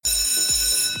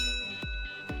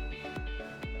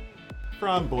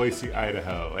From Boise,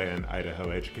 Idaho, and Idaho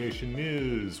Education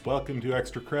News, welcome to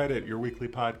Extra Credit, your weekly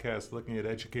podcast looking at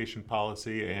education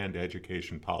policy and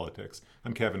education politics.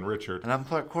 I'm Kevin Richard. And I'm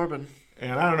Clark Corbin.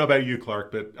 And I don't know about you,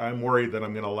 Clark, but I'm worried that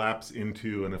I'm going to lapse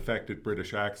into an affected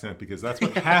British accent because that's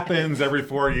what happens every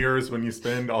 4 years when you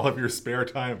spend all of your spare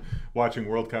time watching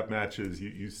World Cup matches.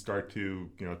 You start to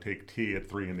take tea at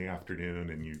 3 p.m.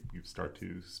 and you start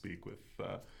to speak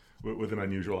with an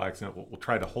unusual accent. We'll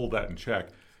try to hold that in check.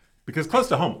 Because close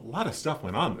to home, a lot of stuff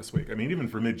went on this week. I mean, even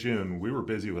for mid-June, we were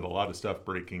busy with a lot of stuff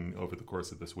breaking over the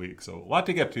course of this week. So a lot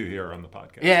to get to here on the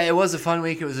podcast. Yeah, it was a fun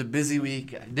week. It was a busy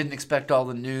week. I didn't expect all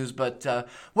the news. But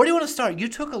where do you want to start? You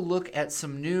took a look at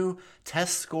some new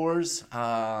test scores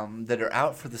that are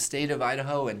out for the state of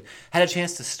Idaho and had a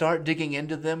chance to start digging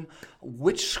into them.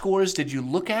 Which scores did you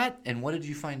look at, and what did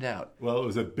you find out? Well, it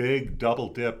was a big double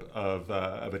dip of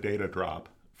a data drop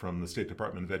from the State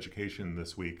Department of Education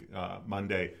this week,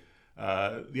 Monday.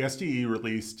 The SDE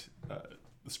released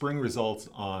spring results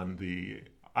on the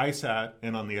ISAT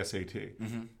and on the SAT.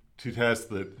 Two tests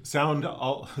that sound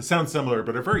similar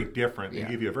but are very different. They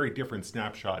give you a very different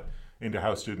snapshot into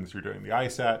how students are doing. The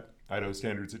ISAT, Idaho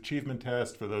Standards Achievement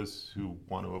Test, for those who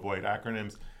want to avoid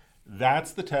acronyms,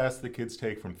 that's the test that kids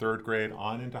take from third grade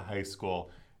on into high school.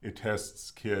 It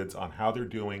tests kids on how they're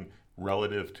doing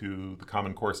relative to the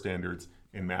Common Core standards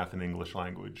in math and English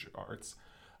language arts.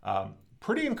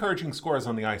 Pretty encouraging scores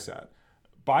on the ISAT.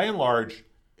 By and large,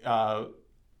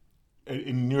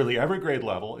 in nearly every grade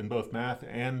level, in both math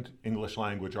and English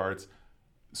language arts,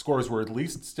 scores were at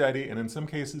least steady, and in some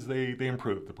cases they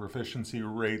improved. The proficiency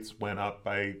rates went up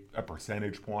by a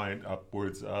percentage point,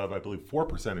 upwards of, I believe, 4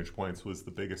 percentage points was the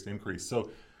biggest increase.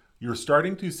 So you're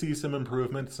starting to see some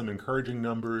improvement, some encouraging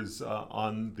numbers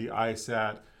on the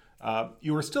ISAT.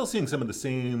 You are still seeing some of the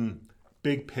same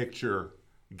big picture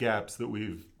gaps that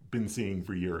we've been seeing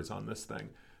for years on this thing.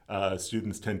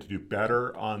 Students tend to do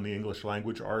better on the English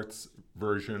language arts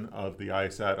version of the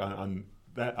ISAT on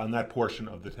that portion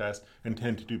of the test, and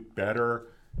tend to do better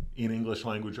in English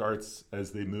language arts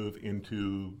as they move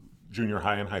into junior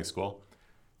high and high school.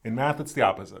 In math, it's the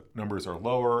opposite. Numbers are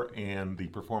lower and the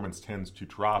performance tends to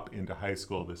drop into high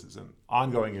school. This is an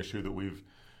ongoing issue that we've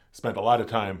spent a lot of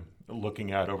time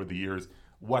looking at over the years.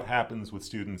 What happens with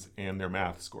students and their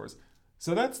math scores?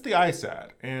 So that's the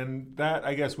ISAT, and that,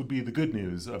 I guess, would be the good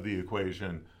news of the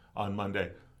equation on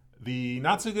Monday. The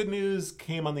not-so-good news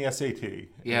came on the SAT,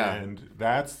 and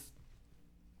that's,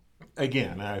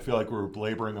 again, I feel like we're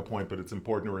belaboring a point, but it's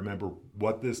important to remember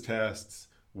what this tests,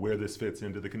 where this fits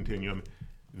into the continuum.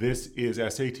 This is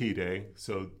SAT day,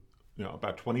 so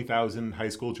about 20,000 high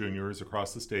school juniors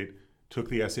across the state took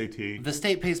the SAT. The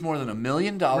state pays more than $1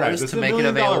 million to make it available free. This is a $1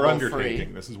 million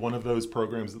undertaking. This is one of those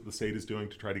programs that the state is doing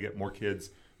to try to get more kids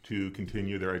to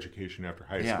continue their education after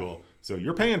high school. So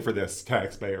you're paying for this,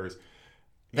 taxpayers.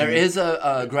 There is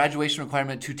a graduation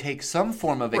requirement to take some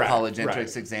form of a college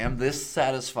entrance exam. This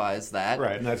satisfies that.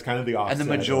 Right, and that's kind of the offset. And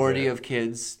the majority of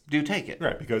kids do take it.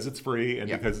 Right, because it's free and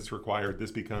because it's required,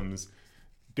 this becomes,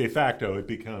 de facto, it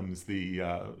becomes the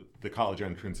college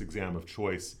entrance exam of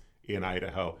choice in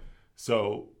Idaho.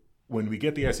 So when we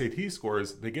get the SAT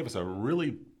scores, they give us a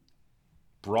really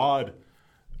broad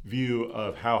view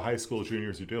of how high school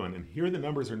juniors are doing. And here the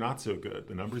numbers are not so good.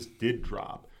 The numbers did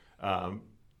drop.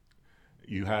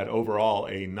 You had overall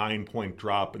a 9-point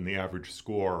drop in the average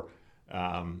score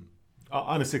on a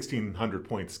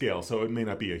 1,600-point scale. So it may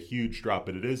not be a huge drop,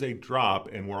 but it is a drop.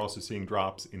 And we're also seeing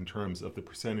drops in terms of the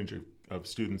percentage of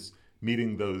students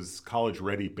meeting those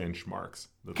college-ready benchmarks.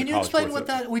 Can you explain what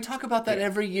that? We talk about that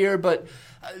every year, but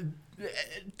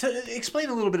to explain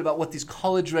a little bit about what these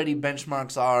college-ready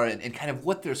benchmarks are and kind of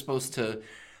what they're supposed to.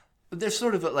 They're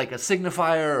sort of like a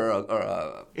signifier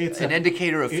or an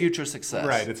indicator of future success.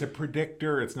 Right. It's a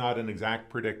predictor. It's not an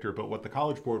exact predictor, but what the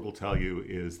College Board will tell you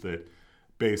is that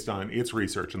based on its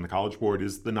research, and the College Board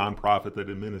is the nonprofit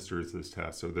that administers this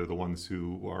test, so they're the ones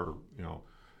who are,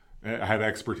 have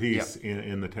expertise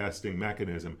in the testing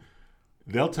mechanism.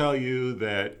 They'll tell you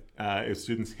that if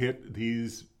students hit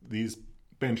these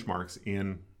benchmarks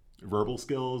in verbal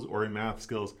skills or in math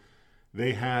skills,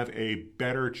 they have a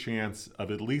better chance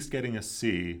of at least getting a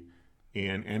C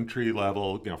in entry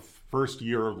level, first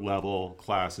year level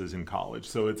classes in college.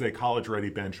 So it's a college ready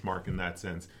benchmark in that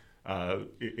sense.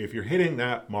 If you're hitting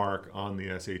that mark on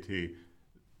the SAT,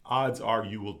 odds are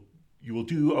you will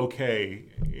do okay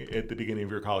at the beginning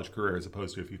of your college career as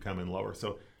opposed to if you come in lower.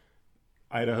 So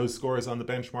Idaho's scores on the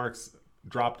benchmarks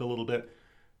dropped a little bit.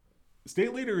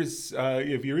 State leaders,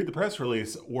 if you read the press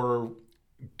release, were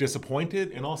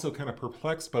disappointed and also kind of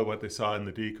perplexed by what they saw in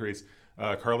the decrease.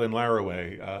 Carlin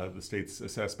Laraway, the state's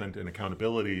assessment and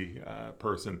accountability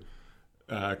person,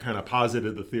 kind of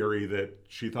posited the theory that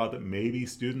she thought that maybe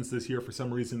students this year, for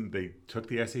some reason, they took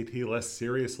the SAT less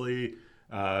seriously,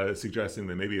 suggesting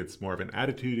that maybe it's more of an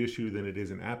attitude issue than it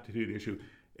is an aptitude issue.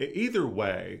 Either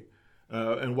way,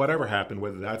 and whatever happened,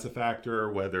 whether that's a factor,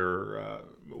 whether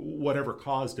whatever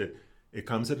caused it, it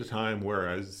comes at a time where,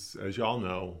 as y'all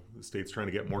know, the state's trying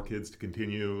to get more kids to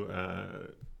continue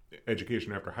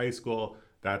education after high school.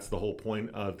 That's the whole point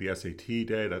of the SAT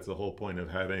day. That's the whole point of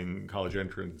having college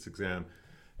entrance exam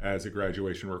as a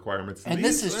graduation requirement. And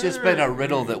this has just been a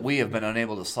riddle that we have been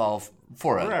unable to solve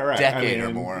for a decade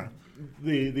or more.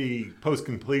 The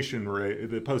post-completion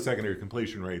rate, the post-secondary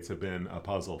completion rates have been a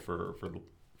puzzle for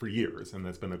years, and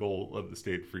that's been a goal of the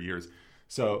state for years.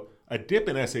 So a dip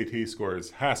in SAT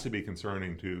scores has to be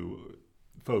concerning to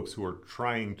folks who are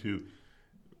trying to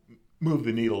move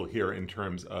the needle here in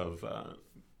terms of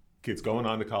kids going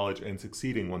on to college and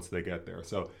succeeding once they get there.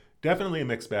 So definitely a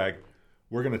mixed bag.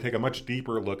 We're going to take a much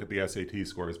deeper look at the SAT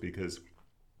scores because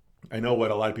I know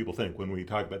what a lot of people think when we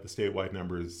talk about the statewide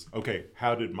numbers. Okay,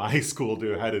 how did my school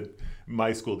do? How did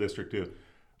my school district do?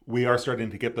 We are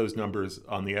starting to get those numbers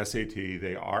on the SAT.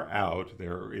 They are out.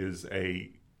 There is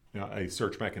a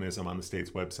search mechanism on the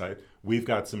state's website. We've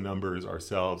got some numbers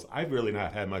ourselves. I've really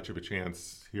not had much of a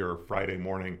chance here Friday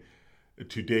morning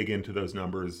to dig into those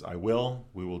numbers. We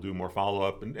will do more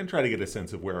follow-up and try to get a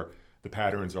sense of where the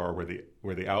patterns are,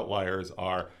 where the outliers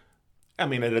are. I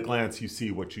mean, at a glance, you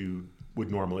see what you would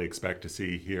normally expect to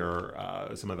see here.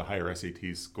 Some of the higher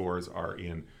SAT scores are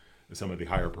in some of the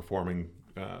higher performing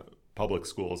public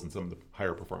schools and some of the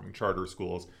higher performing charter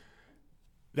schools.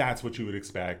 That's what you would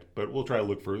expect, but we'll try to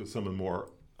look for some of the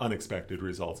more unexpected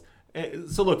results.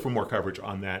 So look for more coverage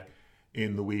on that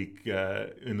in the week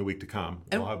to come.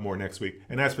 We'll have more next week.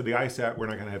 And as for the ISAT, we're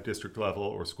not going to have district level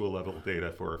or school level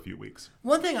data for a few weeks.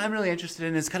 One thing I'm really interested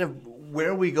in is kind of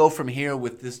where we go from here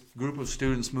with this group of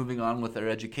students moving on with their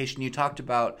education. You talked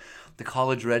about the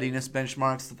college readiness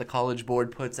benchmarks that the College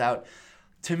Board puts out.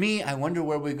 To me, I wonder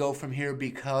where we go from here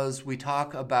because we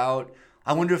talk about,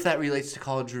 I wonder if that relates to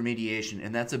college remediation.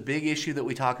 And that's a big issue that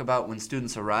we talk about when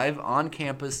students arrive on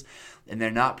campus and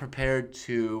they're not prepared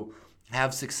to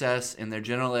have success in their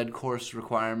general ed course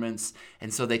requirements.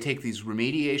 And so they take these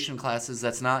remediation classes.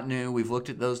 That's not new. We've looked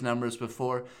at those numbers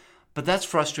before. But that's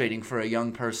frustrating for a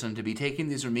young person to be taking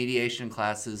these remediation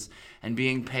classes and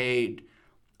being paid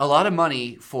a lot of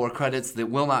money for credits that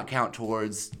will not count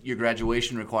towards your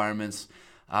graduation requirements.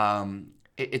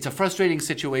 It's a frustrating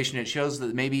situation. It shows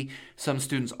that maybe some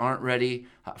students aren't ready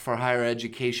for higher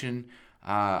education.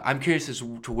 I'm curious as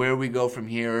to where we go from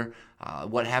here,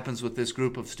 what happens with this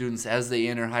group of students as they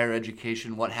enter higher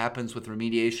education, what happens with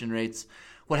remediation rates,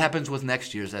 what happens with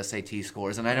next year's SAT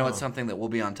scores. And I know it's something that we'll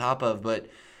be on top of, but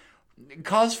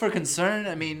cause for concern?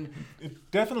 I mean,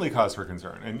 it definitely cause for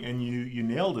concern. And you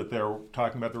nailed it there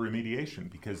talking about the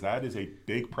remediation, because that is a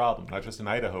big problem, not just an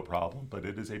Idaho problem, but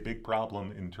it is a big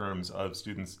problem in terms of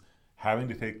students having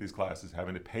to take these classes,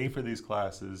 having to pay for these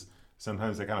classes.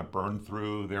 Sometimes they kind of burn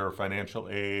through their financial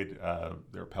aid,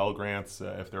 their Pell Grants,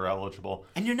 if they're eligible.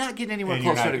 And you're not getting anywhere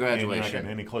closer to graduation. And you're not getting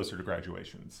any closer to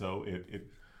graduation. So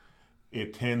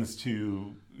it tends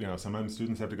to, sometimes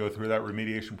students have to go through that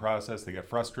remediation process. They get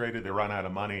frustrated, they run out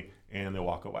of money, and they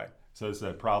walk away. So it's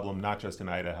a problem not just in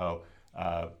Idaho.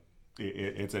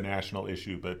 It's a national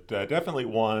issue, but definitely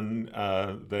one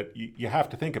that you have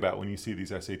to think about when you see these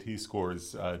SAT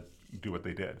scores do what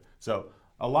they did. So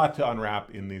a lot to unwrap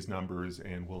in these numbers,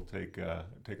 and we'll take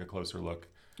a closer look.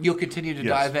 You'll continue to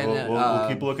dive in. We'll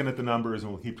keep looking at the numbers,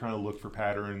 and we'll keep trying to look for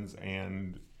patterns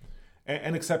and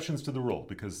exceptions to the rule,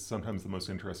 because sometimes the most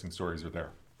interesting stories are there.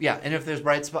 Yeah, and if there's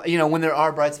bright spots, when there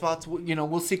are bright spots,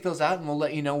 we'll seek those out, and we'll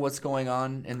let you know what's going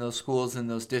on in those schools, in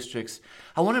those districts.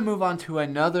 I want to move on to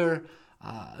another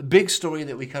big story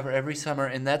that we cover every summer,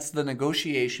 and that's the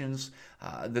negotiations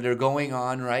that are going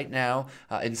on right now.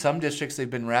 In some districts, they've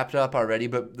been wrapped up already,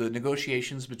 but the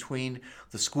negotiations between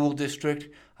the school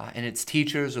district and its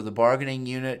teachers, or the bargaining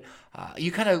unit,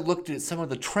 you kind of looked at some of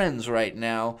the trends right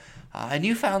now, and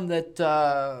you found that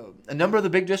a number of the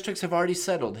big districts have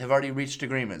already reached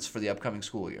agreements for the upcoming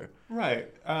school year. Right.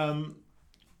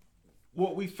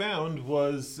 What we found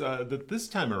was that this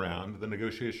time around, the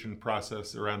negotiation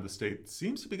process around the state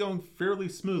seems to be going fairly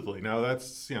smoothly. Now,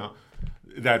 that's,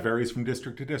 that varies from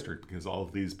district to district, because all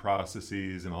of these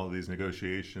processes and all of these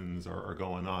negotiations are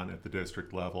going on at the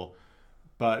district level.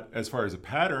 But as far as a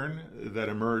pattern that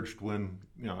emerged when,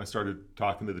 I started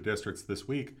talking to the districts this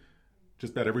week,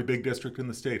 just about every big district in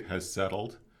the state has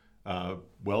settled.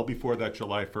 well before that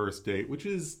July 1st date, which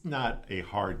is not a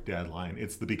hard deadline.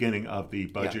 It's the beginning of the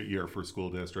budget year for school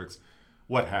districts.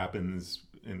 What happens,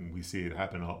 and we see it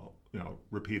happen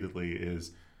repeatedly,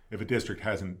 is if a district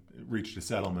hasn't reached a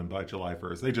settlement by July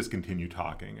 1st, they just continue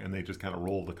talking and they just kind of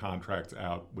roll the contracts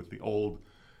out with the old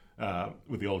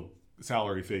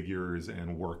salary figures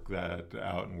and work that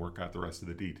out and work out the rest of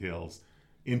the details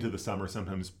into the summer,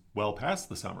 sometimes well past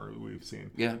the summer, we've seen.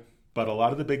 Yeah. But a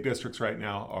lot of the big districts right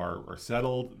now are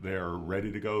settled. They're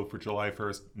ready to go for July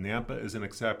 1st. Nampa is an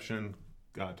exception.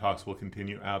 Talks will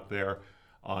continue out there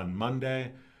on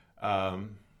Monday.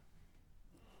 And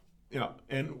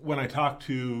when I talk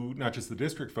to not just the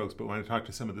district folks, but when I talk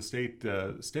to some of the state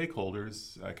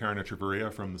stakeholders, Karen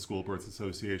Echeverria from the School Boards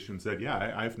Association said,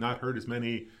 yeah, I've not heard as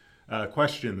many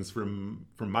questions from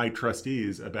my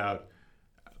trustees about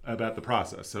the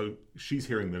process. So she's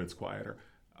hearing that it's quieter.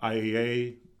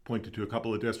 IEA pointed to a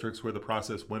couple of districts where the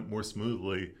process went more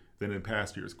smoothly than in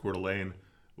past years, Coeur d'Alene,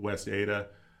 West Ada.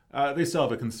 They still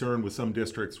have a concern with some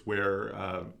districts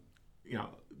where,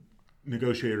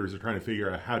 negotiators are trying to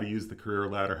figure out how to use the career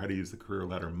ladder, how to use the career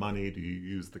ladder money. Do you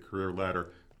use the career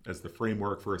ladder as the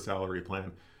framework for a salary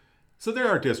plan? So there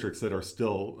are districts that are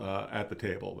still at the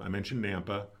table. I mentioned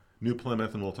Nampa, New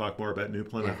Plymouth, and we'll talk more about New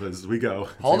Plymouth as we go.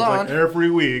 Hold on. Like every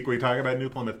week we talk about New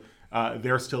Plymouth.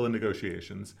 They're still in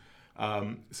negotiations.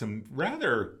 Some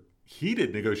rather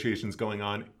heated negotiations going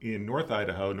on in North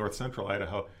Idaho, North Central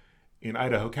Idaho, in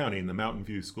Idaho County, in the Mountain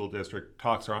View School District.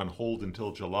 Talks are on hold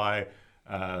until July.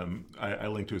 I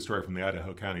linked to a story from the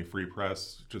Idaho County Free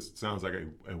Press. Just sounds like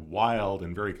a wild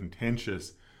and very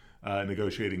contentious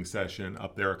negotiating session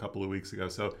up there a couple of weeks ago.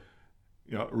 So,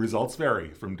 results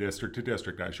vary from district to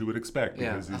district, as you would expect.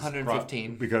 Because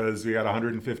 115. Because we had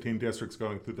 115 districts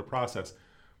going through the process.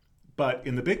 But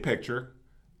in the big picture,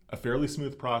 a fairly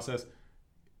smooth process.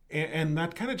 And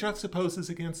that kind of juxtaposes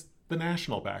against the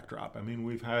national backdrop. I mean,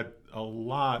 we've had a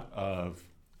lot of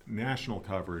national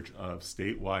coverage of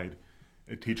statewide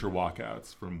teacher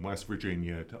walkouts from West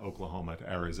Virginia to Oklahoma to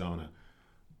Arizona.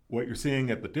 What you're seeing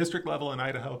at the district level in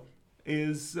Idaho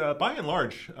is, by and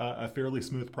large, a fairly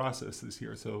smooth process this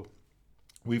year. So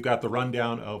we've got the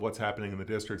rundown of what's happening in the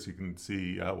districts. You can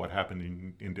see what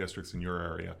happened in districts in your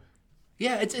area.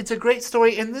 Yeah, it's a great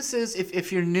story. And this is,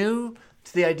 if you're new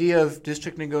to the idea of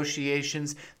district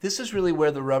negotiations, this is really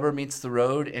where the rubber meets the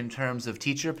road in terms of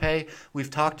teacher pay. We've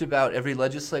talked about every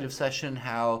legislative session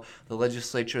how the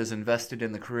legislature is invested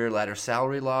in the career ladder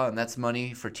salary law, and that's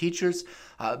money for teachers.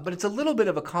 But it's a little bit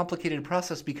of a complicated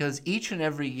process because each and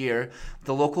every year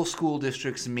the local school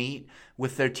districts meet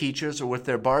with their teachers or with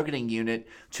their bargaining unit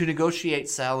to negotiate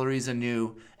salaries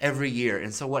anew every year.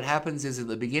 And so what happens is at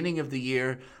the beginning of the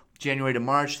year, January to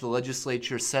March, the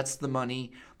legislature sets the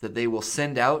money that they will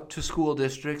send out to school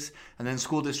districts, and then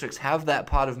school districts have that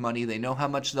pot of money. They know how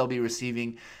much they'll be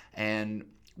receiving, and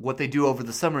what they do over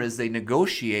the summer is they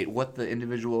negotiate what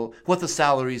the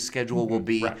salary schedule will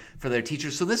be for their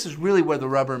teachers. So this is really where the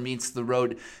rubber meets the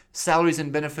road. Salaries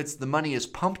and benefits, the money is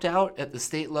pumped out at the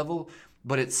state level,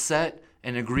 but it's set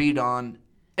and agreed on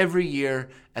every year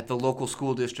at the local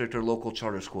school district or local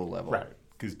charter school level. Right.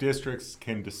 Because districts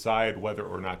can decide whether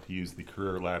or not to use the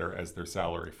career ladder as their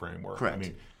salary framework. Correct. I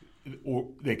mean, or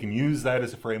they can use that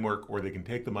as a framework, or they can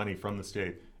take the money from the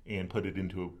state and put it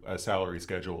into a salary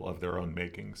schedule of their own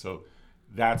making. So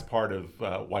that's part of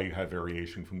why you have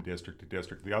variation from district to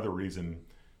district. The other reason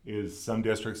is some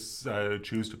districts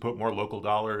choose to put more local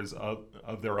dollars of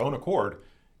their own accord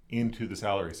into the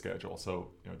salary schedule. So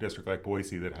a district like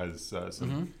Boise that has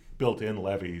some built-in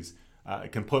levies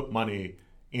can put money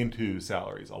into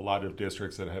salaries. A lot of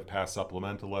districts that have passed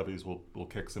supplemental levies will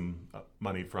kick some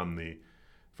money from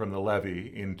the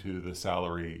levy into the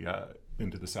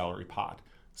salary pot.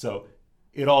 So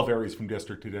it all varies from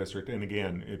district to district, and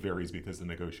again, it varies because the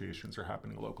negotiations are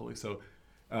happening locally. So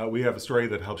we have a story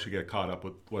that helps you get caught up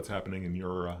with what's happening in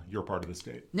your part of the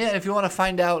state. Yeah, and if you want to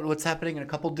find out what's happening in a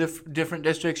couple different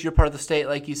districts, your part of the state,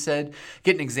 like you said,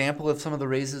 get an example of some of the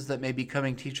raises that may be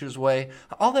coming teachers' way.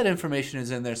 All that information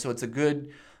is in there, so it's a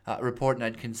good report, and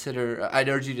I'd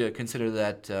urge you to consider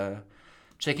that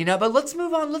checking out. But let's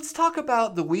move on. Let's talk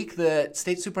about the week that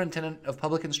State Superintendent of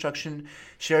Public Instruction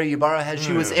Sherry Ybarra had.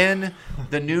 She was in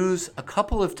the news a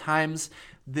couple of times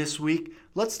this week.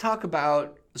 Let's talk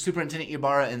about Superintendent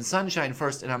Ybarra and Sunshine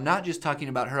first, and I'm not just talking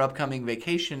about her upcoming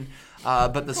vacation,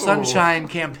 but the Sunshine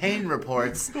campaign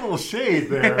reports. A little shade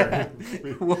there.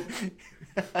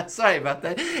 Sorry about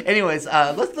that. Anyways,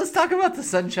 let's talk about the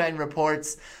Sunshine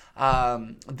reports.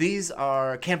 These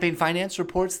are campaign finance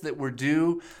reports that were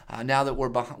due now that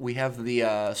we have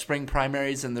the spring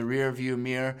primaries in the rear view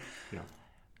mirror. Yeah.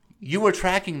 You were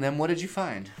tracking them. What did you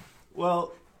find?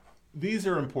 Well, these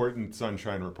are important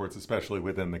sunshine reports, especially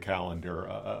within the calendar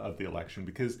of the election,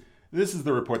 because this is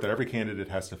the report that every candidate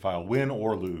has to file, win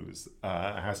or lose,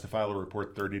 has to file a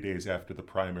report 30 days after the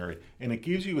primary. And it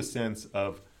gives you a sense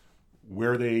of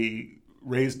where they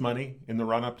raised money in the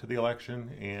run-up to the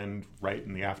election and right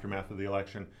in the aftermath of the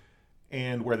election,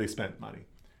 and where they spent money.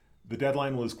 The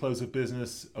deadline was close of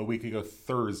business a week ago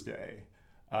Thursday.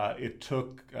 It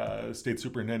took State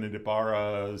Superintendent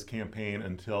Ibarra's campaign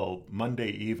until Monday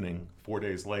evening, 4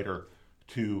 days later,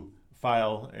 to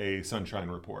file a sunshine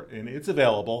report. And it's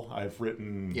available. I've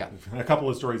written a couple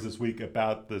of stories this week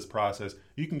about this process.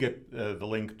 You can get the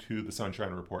link to the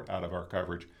sunshine report out of our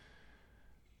coverage.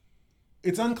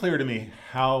 It's unclear to me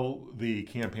how the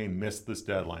campaign missed this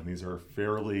deadline. These are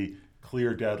fairly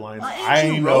clear deadlines.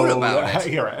 I wrote about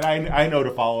it. I know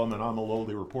to follow them, and I'm a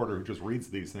lowly reporter who just reads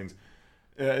these things.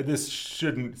 This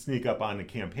shouldn't sneak up on the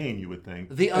campaign, you would think.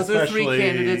 The other three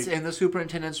candidates in the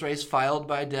superintendent's race filed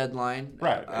by deadline.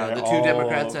 Right. The two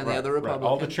Democrats and the other Republicans.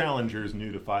 All the challengers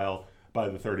knew to file by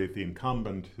the 30th. The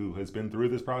incumbent, who has been through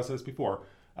this process before,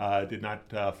 did not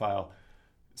file.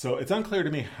 So it's unclear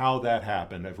to me how that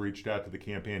happened. I've reached out to the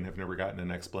campaign, have never gotten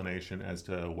an explanation as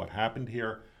to what happened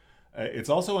here. It's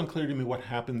also unclear to me what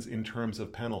happens in terms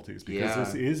of penalties, because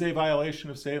this is a violation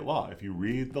of state law. If you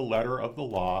read the letter of the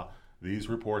law, these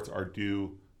reports are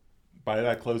due by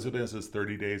that close of business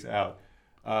 30 days out.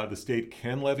 The state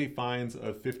can levy fines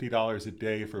of $50 a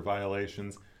day for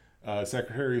violations.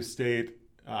 Secretary of State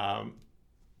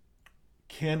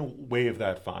can waive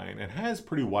that fine and has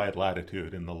pretty wide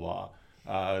latitude in the law.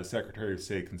 Secretary of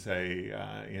State can say,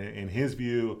 in his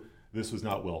view, this was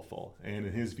not willful. And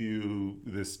in his view,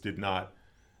 this did not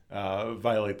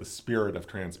violate the spirit of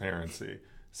transparency.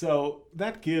 So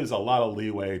that gives a lot of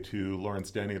leeway to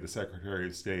Lawrence Denny, the Secretary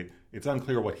of State. It's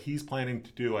unclear what he's planning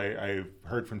to do. I've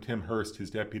heard from Tim Hurst, his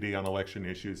deputy on election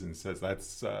issues, and says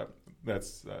that's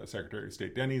Secretary of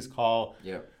State Denny's call.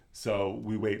 Yeah. So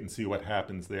we wait and see what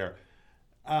happens there.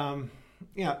 A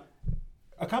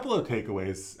couple of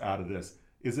takeaways out of this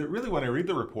is that really when I read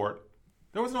the report,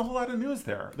 there wasn't a whole lot of news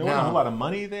there. There wasn't a whole lot of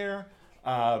money there.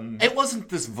 It wasn't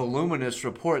this voluminous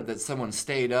report that someone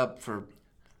stayed up for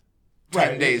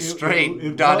 10 days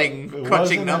straight,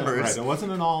 crunching numbers. It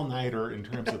wasn't an all-nighter in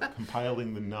terms of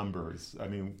compiling the numbers. I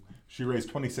mean, she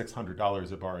raised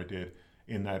 $2,600, Ibarra did,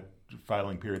 in that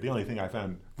filing period. The thing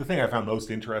I found most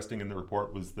interesting in the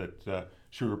report was that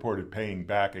she reported paying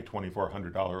back a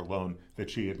 $2,400 loan that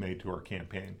she had made to her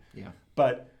campaign. Yeah.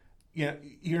 But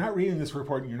you're not reading this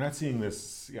report, and you're not seeing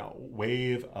this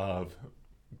wave of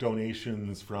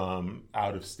donations from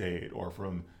out of state or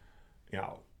from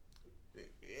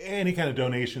any kind of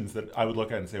donations that I would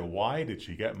look at and say, why did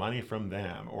she get money from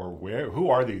them? Or who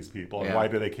are these people? And why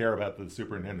do they care about the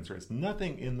superintendent's race?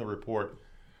 Nothing in the report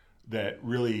that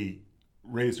really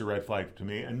raised a red flag to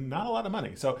me, and not a lot of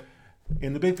money. So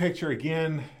in the big picture,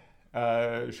 again,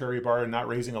 Sherry Ibarra not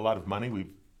raising a lot of money.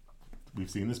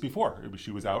 We've seen this before.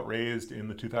 She was outraised in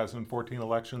the 2014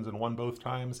 elections and won both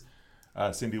times.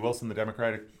 Cindy Wilson, the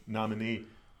Democratic nominee,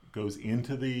 goes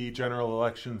into the general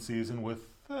election season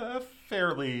with a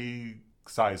fairly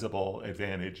sizable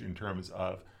advantage in terms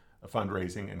of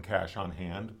fundraising and cash on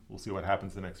hand. We'll see what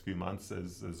happens the next few months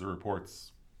as the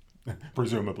reports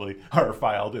presumably are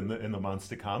filed in the months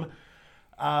to come.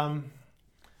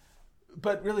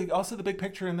 But really, also the big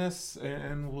picture in this,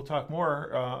 and we'll talk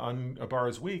more on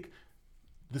Ibarra's week,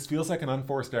 this feels like an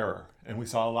unforced error. And we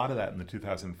saw a lot of that in the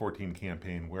 2014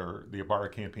 campaign, where the Ibarra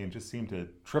campaign just seemed to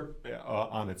trip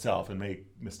on itself and make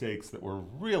mistakes that were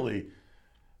really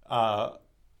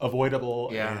avoidable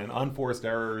and unforced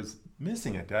errors.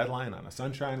 Missing a deadline on a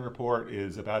sunshine report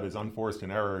is about as unforced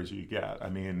an error as you get. I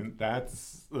mean,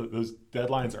 those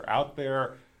deadlines are out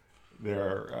there.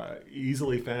 They're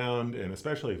easily found, and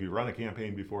especially if you run a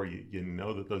campaign before, you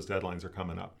know that those deadlines are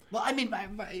coming up. Well, I mean,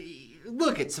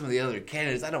 look at some of the other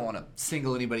candidates. I don't want to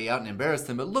single anybody out and embarrass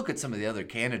them, but look at some of the other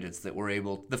candidates that were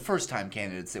the first-time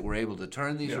candidates that were able to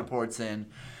turn these reports in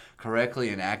correctly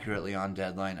and accurately on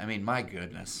deadline. I mean, my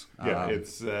goodness. Yeah,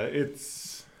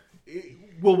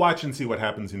 we'll watch and see what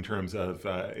happens in terms of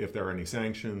if there are any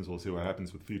sanctions. We'll see what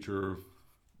happens with future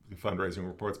fundraising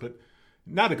reports, but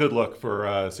not a good look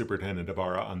for Superintendent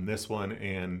Ibarra on this one.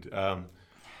 And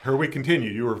her week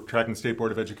continued. You were tracking State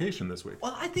Board of Education this week.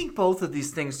 Well, I think both of these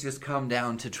things just come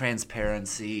down to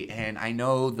transparency, and I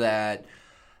know that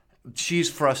she's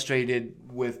frustrated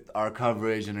with our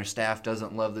coverage and her staff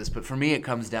doesn't love this, but for me it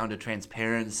comes down to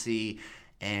transparency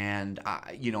And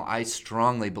I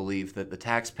strongly believe that the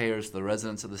taxpayers, the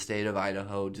residents of the state of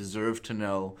Idaho, deserve to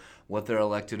know what their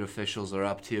elected officials are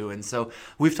up to. And so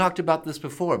we've talked about this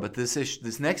before, but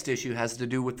this next issue has to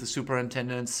do with the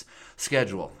superintendent's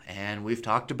schedule. And we've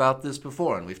talked about this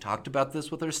before, and we've talked about this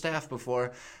with our staff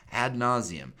before ad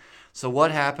nauseum. So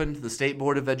what happened? The State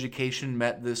Board of Education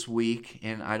met this week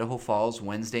in Idaho Falls,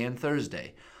 Wednesday and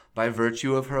Thursday. By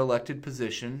virtue of her elected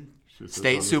position,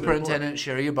 State Superintendent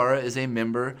Sherry Ybarra is a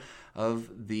member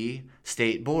of the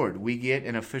state board. We get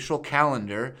an official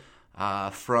calendar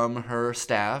from her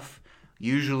staff,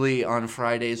 usually on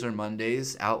Fridays or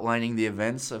Mondays, outlining the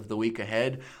events of the week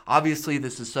ahead. Obviously,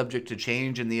 this is subject to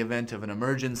change in the event of an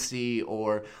emergency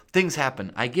or things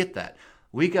happen. I get that.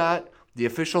 We got the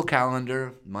official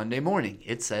calendar Monday morning.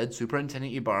 It said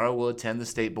Superintendent Ybarra will attend the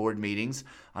state board meetings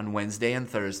on Wednesday and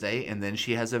Thursday, and then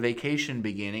she has a vacation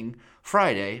beginning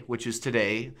Friday, which is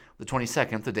today, the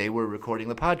 22nd, the day we're recording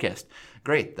the podcast.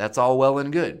 Great, that's all well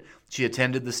and good. She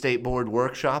attended the state board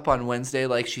workshop on Wednesday,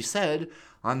 like she said.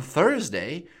 On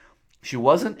Thursday, she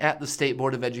wasn't at the State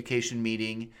Board of Education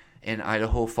meeting in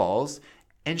Idaho Falls,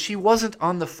 and she wasn't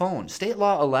on the phone. State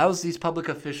law allows these public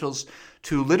officials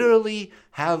to literally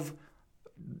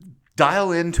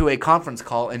dial into a conference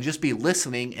call and just be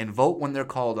listening and vote when they're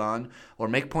called on or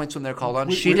make points when they're called on.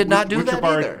 She did not do that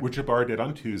either. Which Ybarra did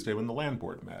on Tuesday when the land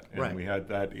board met. And right. We had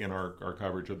that in our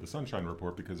coverage of the Sunshine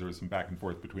Report because there was some back and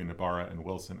forth between Ybarra and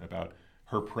Wilson about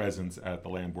her presence at the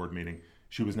land board meeting.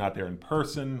 She was not there in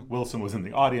person. Wilson was in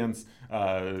the audience,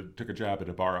 took a jab at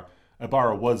Ybarra.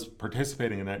 Ybarra was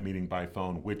participating in that meeting by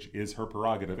phone, which is her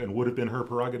prerogative and would have been her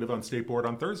prerogative on state board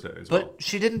on Thursday as well. But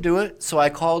she didn't do it, so I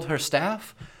called her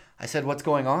staff. I said, what's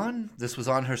going on? This was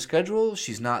on her schedule.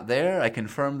 She's not there. I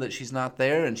confirmed that she's not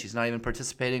there, and she's not even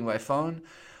participating by phone.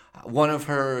 One of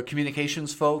her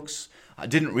communications folks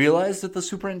didn't realize that the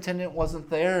superintendent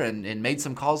wasn't there and made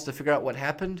some calls to figure out what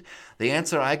happened. The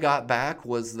answer I got back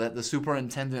was that the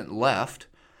superintendent left,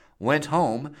 went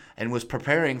home, and was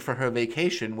preparing for her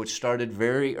vacation, which started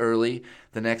very early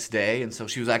the next day, and so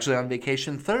she was actually on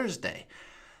vacation Thursday.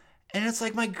 And it's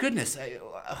like, my goodness,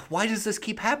 why does this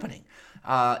keep happening?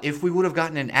 If we would have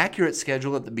gotten an accurate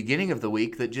schedule at the beginning of the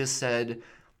week that just said,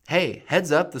 hey,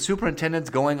 heads up, the superintendent's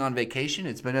going on vacation.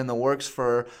 It's been in the works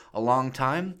for a long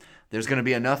time. There's going to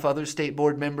be enough other state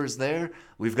board members there.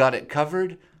 We've got it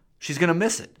covered. She's going to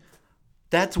miss it.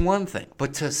 That's one thing.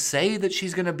 But to say that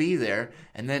she's going to be there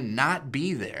and then not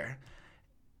be there,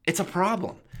 it's a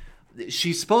problem.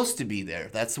 She's supposed to be there.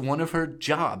 That's one of her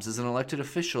jobs as an elected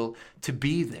official, to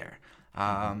be there.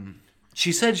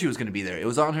 She said she was going to be there. It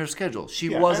was on her schedule. She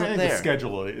wasn't there. The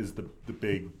schedule is the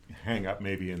big hang-up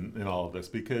maybe in all of this,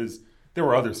 because there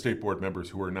were other state board members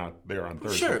who were not there on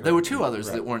Thursday. Sure, there were two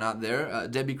others that were not there,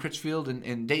 Debbie Critchfield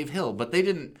and Dave Hill, but they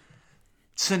didn't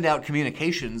send out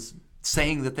communications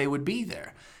saying that they would be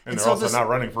there. And they're also not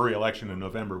running for re-election in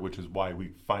November, which is why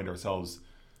we find ourselves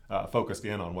focused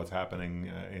in on what's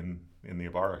happening in the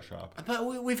Ybarra shop. But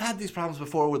we've had these problems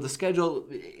before where the schedule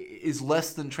is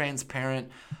less than transparent.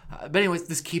 But anyways,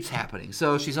 this keeps happening.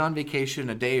 So she's on vacation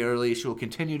a day early. She will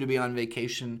continue to be on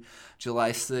vacation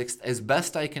July 6th. As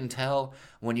best I can tell,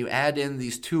 when you add in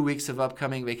these 2 weeks of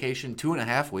upcoming vacation,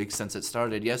 2.5 weeks since it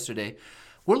started yesterday,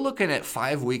 we're looking at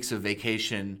 5 weeks of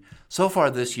vacation so far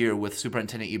this year with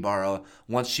Superintendent Ybarra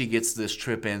once she gets this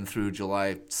trip in through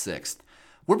July 6th.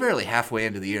 We're barely halfway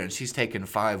into the year, and she's taken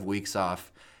 5 weeks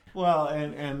off. Well,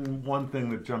 and one thing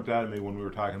that jumped out at me when we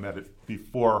were talking about it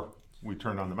before we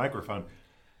turned on the microphone,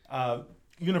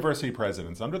 university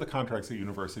presidents, under the contracts that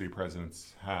university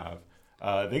presidents have,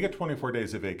 they get 24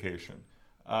 days of vacation.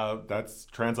 That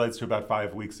translates to about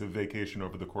 5 weeks of vacation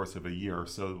over the course of a year.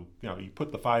 So, you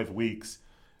put the 5 weeks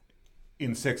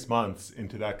in 6 months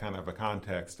into that kind of a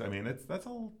context. I mean, that's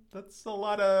a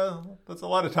lot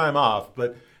of time off.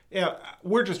 But yeah,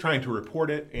 we're just trying to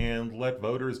report it and let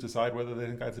voters decide whether they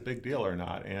think that's a big deal or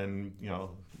not. And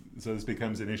so this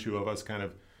becomes an issue of us kind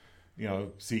of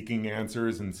seeking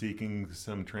answers and seeking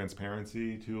some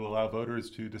transparency to allow voters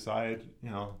to decide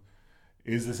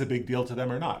is this a big deal to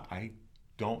them or not. I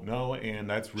don't know, and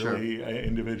that's really sure.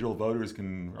 Individual voters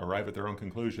can arrive at their own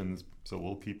conclusions, so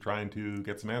we'll keep trying to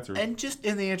get some answers. And just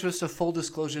in the interest of full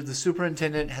disclosure, the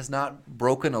superintendent has not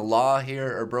broken a law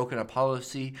here or broken a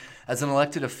policy. As an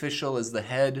elected official, as the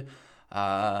head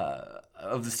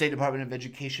of the State Department of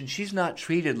Education, she's not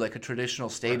treated like a traditional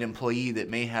state employee that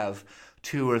may have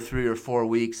 2 or 3 or 4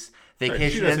 weeks vacation.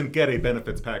 Right. She doesn't get a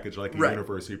benefits package like a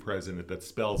university president that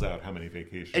spells out how many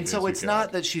vacations. And so it's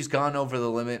not that she's gone over the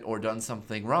limit or done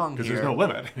something wrong here. Because there's no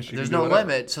limit. There's no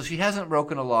limit. So she hasn't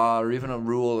broken a law or even a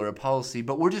rule or a policy,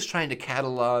 but we're just trying to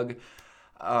catalog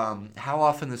how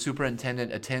often the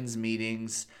superintendent attends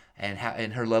meetings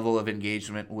and her level of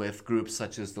engagement with groups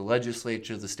such as the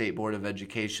legislature, the State Board of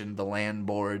Education, the Land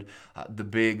Board, the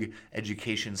big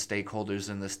education stakeholders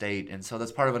in the state. And so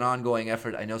that's part of an ongoing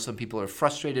effort. I know some people are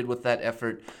frustrated with that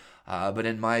effort, but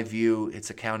in my view, it's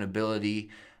accountability.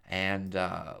 And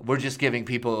we're just giving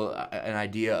people an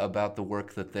idea about the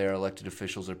work that their elected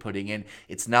officials are putting in.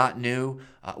 It's not new.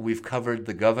 We've covered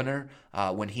the governor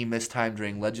when he missed time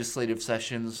during legislative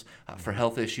sessions for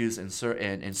health issues and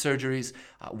surgeries.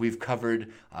 We've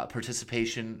covered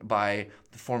participation by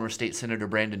the former state senator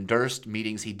Brandon Durst,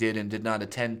 meetings he did and did not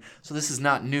attend. So this is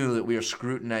not new that we are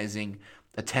scrutinizing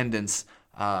attendance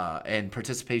and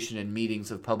participation in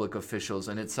meetings of public officials,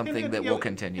 and it's something that will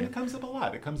continue. And it comes up a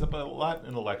lot. It comes up a lot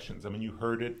in elections. I mean, you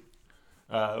heard it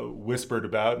whispered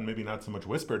about, and maybe not so much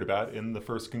whispered about, in the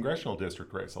first congressional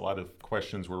district race. A lot of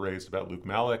questions were raised about Luke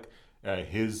Malek,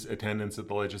 his attendance at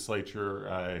the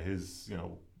legislature, his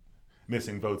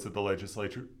missing votes at the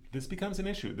legislature. This becomes an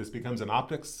issue. This becomes an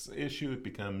optics issue. It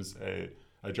becomes a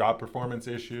job performance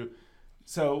issue.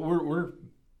 So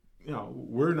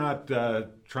we're not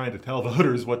trying to tell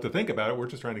voters what to think about it. We're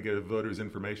just trying to give voters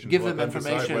information. Give them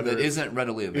information that isn't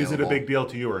readily available. Is it a big deal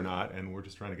to you or not? And we're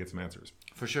just trying to get some answers.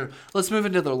 For sure. Let's move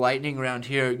into the lightning round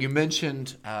here. You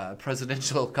mentioned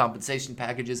presidential compensation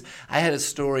packages. I had a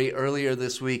story earlier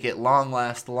this week at long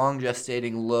last, the long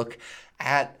gestating look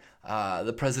at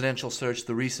the presidential search,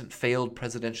 the recent failed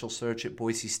presidential search at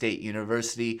Boise State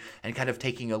University, and kind of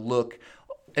taking a look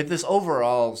at this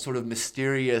overall sort of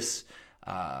mysterious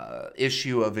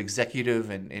issue of executive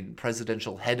and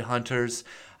presidential headhunters.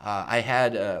 I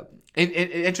had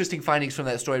interesting findings from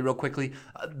that story real quickly.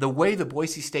 The way the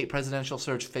Boise State presidential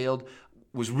search failed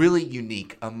was really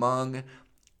unique among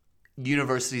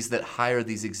universities that hire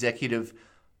these executive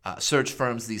search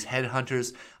firms, these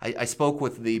headhunters. I spoke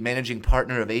with the managing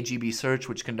partner of AGB Search,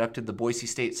 which conducted the Boise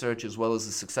State search as well as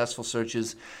the successful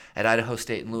searches at Idaho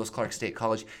State and Lewis Clark State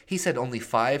College. He said only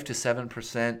 5 to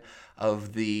 7%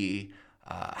 of the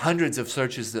hundreds of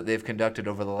searches that they've conducted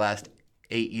over the last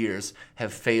 8 years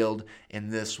have failed in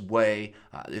this way.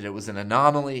 It was an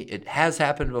anomaly. It has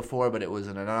happened before, but it was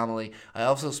an anomaly. I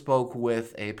also spoke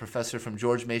with a professor from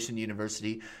George Mason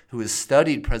University who has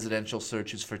studied presidential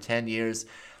searches for 10 years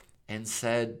and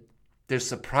said there's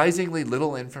surprisingly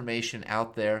little information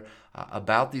out there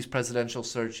about these presidential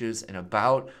searches and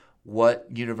about what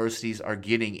universities are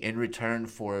getting in return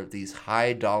for these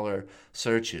high dollar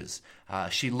searches.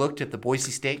 She looked at the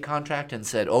Boise State contract and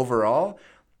said overall,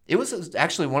 it was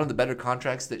actually one of the better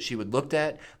contracts that she would looked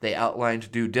at. They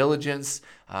outlined due diligence.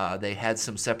 They had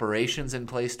some separations in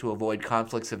place to avoid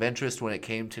conflicts of interest when it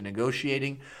came to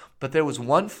negotiating. But there was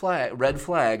one red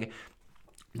flag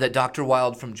that Dr.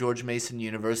 Wild from George Mason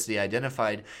University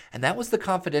identified, and that was the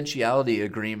confidentiality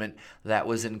agreement that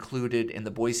was included in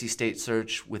the Boise State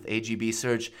search with AGB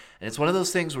Search. And it's one of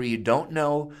those things where you don't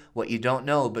know what you don't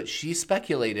know, but she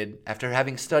speculated, after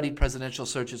having studied presidential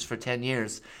searches for 10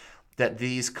 years, that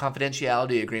these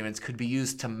confidentiality agreements could be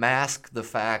used to mask the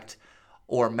fact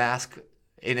or mask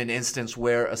in an instance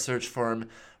where a search firm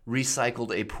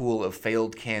recycled a pool of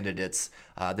failed candidates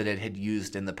that it had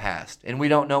used in the past. And we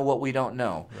don't know what we don't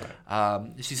know.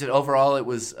 Right. She said overall it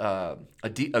was a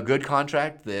good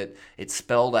contract, that it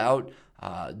spelled out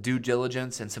due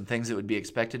diligence and some things that would be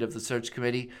expected of the search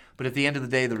committee. But at the end of the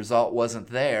day, the result wasn't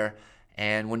there.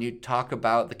 And when you talk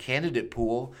about the candidate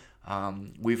pool,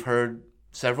 we've heard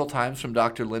several times from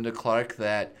Dr. Linda Clark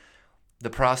that the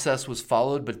process was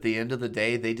followed, but at the end of the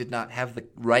day, they did not have the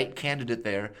right candidate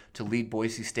there to lead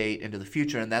Boise State into the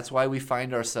future. And that's why we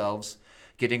find ourselves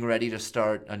getting ready to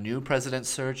start a new president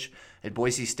search at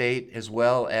Boise State, as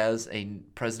well as a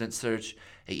president search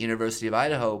at University of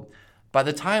Idaho. By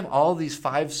the time all these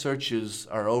 5 searches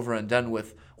are over and done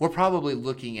with, we're probably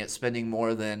looking at spending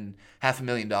more than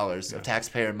 $500,000 of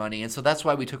taxpayer money. And so that's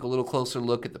why we took a little closer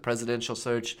look at the presidential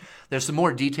search. There's some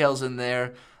more details in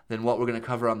there than what we're going to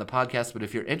cover on the podcast. But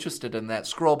if you're interested in that,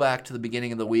 scroll back to the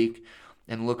beginning of the week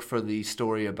and look for the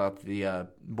story about the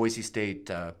Boise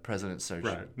State president search.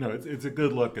 Right. No, it's a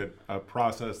good look at a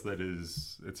process that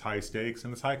it's high stakes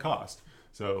and it's high cost.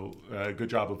 So a good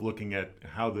job of looking at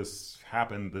how this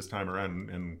happened this time around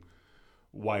and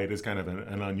why it is kind of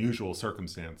an unusual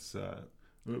circumstance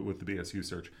with the BSU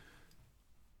search.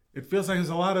 It feels like there's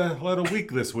a lot of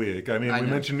week this week. I mean, we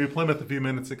mentioned New Plymouth a few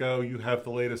minutes ago. You have the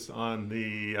latest on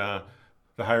the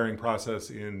hiring process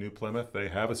in New Plymouth. They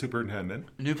have a superintendent.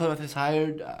 New Plymouth has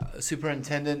hired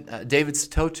Superintendent David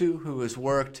Sitotu, who has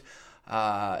worked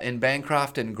in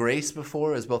Bancroft and Grace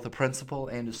before as both a principal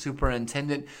and a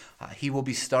superintendent. He will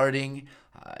be starting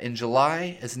in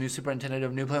July as the new superintendent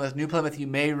of New Plymouth. New Plymouth, you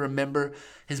may remember,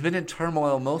 has been in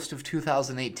turmoil most of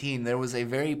 2018. There was a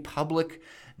very public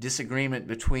disagreement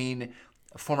between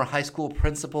former high school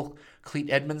principal Clete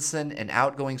Edmondson and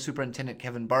outgoing superintendent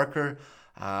Kevin Barker.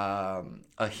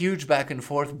 A huge back and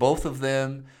forth, both of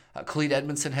them. Clete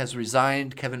Edmondson has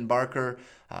resigned. Kevin Barker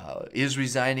is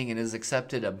resigning and has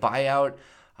accepted a buyout.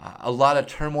 A lot of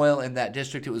turmoil in that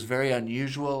district. It was very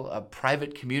unusual. A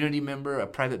private community member, a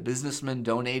private businessman,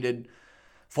 donated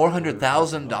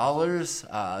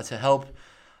 $400,000 to help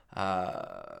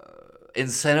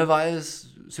incentivize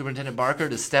Superintendent Barker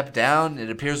to step down.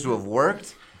 It appears to have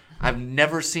worked. I've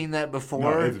never seen that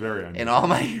before it's very unusual. in all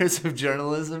my years of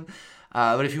journalism.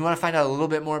 But if you want to find out a little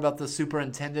bit more about the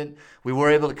superintendent, we were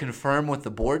able to confirm with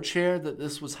the board chair that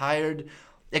this was hired.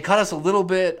 It caught us a little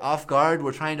bit off guard.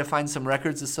 We're trying to find some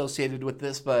records associated with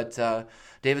this, but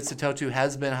David Sitotu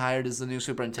has been hired as the new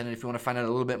superintendent. If you want to find out a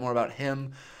little bit more about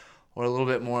him or a little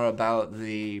bit more about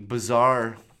the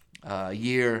bizarre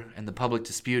year and the public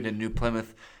dispute in New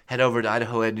Plymouth, head over to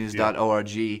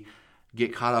idahoednews.org.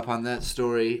 Get caught up on that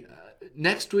story.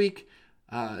 Next week,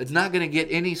 it's not going to get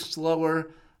any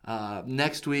slower.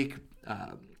 Next week,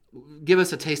 give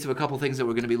us a taste of a couple things that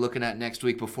we're going to be looking at next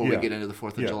week before we get into the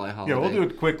 4th of July holiday. Yeah, we'll do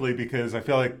it quickly because I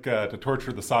feel like to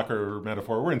torture the soccer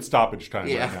metaphor, we're in stoppage time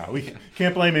right now. We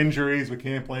can't blame injuries. We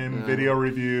can't blame video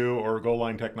review or goal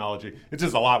line technology. It's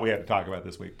just a lot we had to talk about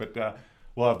this week. But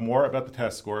we'll have more about the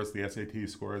test scores, the SAT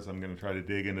scores. I'm going to try to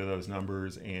dig into those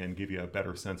numbers and give you a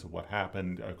better sense of what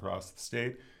happened across the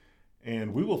state.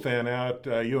 And we will fan out,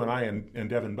 you and I and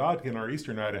Devin Bodkin, our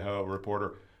Eastern Idaho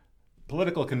reporter,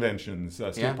 political conventions,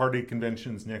 state party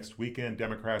conventions next weekend.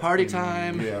 Democrats. Party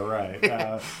time. Yeah, right.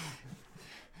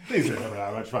 These are never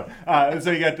that much fun. So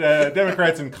you got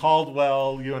Democrats in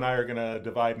Caldwell. You and I are going to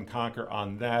divide and conquer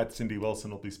on that. Cindy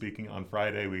Wilson will be speaking on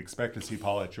Friday. We expect to see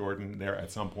Paulette Jordan there at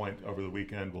some point over the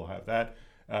weekend. We'll have that.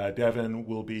 Devin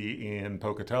will be in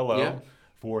Pocatello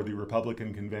for the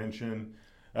Republican convention.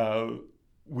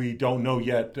 We don't know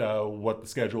yet what the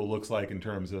schedule looks like in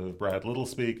terms of Brad Little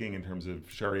speaking, in terms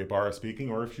of Sherry Ibarra speaking,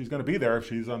 or if she's going to be there, if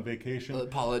she's on vacation.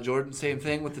 Paulette Jordan, same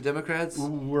thing with the Democrats?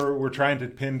 We're trying to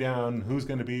pin down who's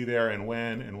going to be there and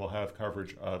when, and we'll have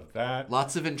coverage of that.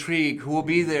 Lots of intrigue. Who will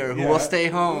be there? Who will stay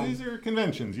home? These are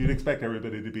conventions. You'd expect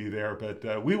everybody to be there,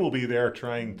 but we will be there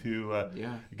trying to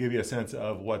give you a sense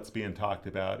of what's being talked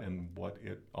about and what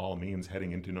it all means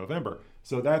heading into November.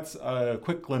 So that's a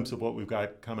quick glimpse of what we've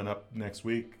got coming up next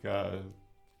week.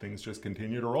 Things just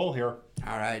continue to roll here.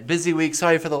 All right. Busy week.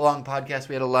 Sorry for the long podcast.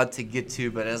 We had a lot to get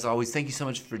to, but as always, thank you so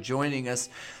much for joining us.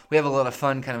 We have a lot of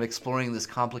fun kind of exploring this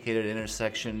complicated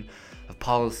intersection of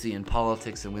policy and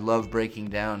politics, and we love breaking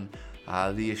down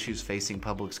the issues facing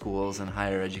public schools and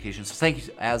higher education. So thank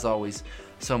you, as always,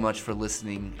 so much for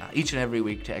listening each and every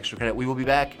week to Extra Credit. We will be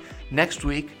back next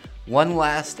week. One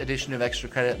last edition of Extra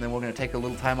Credit, and then we're going to take a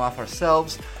little time off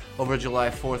ourselves over July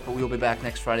 4th, but we will be back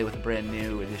next Friday with a brand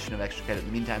new edition of Extra Credit. In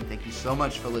the meantime, thank you so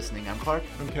much for listening. I'm Clark.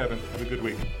 I'm Kevin. Have a good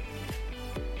week.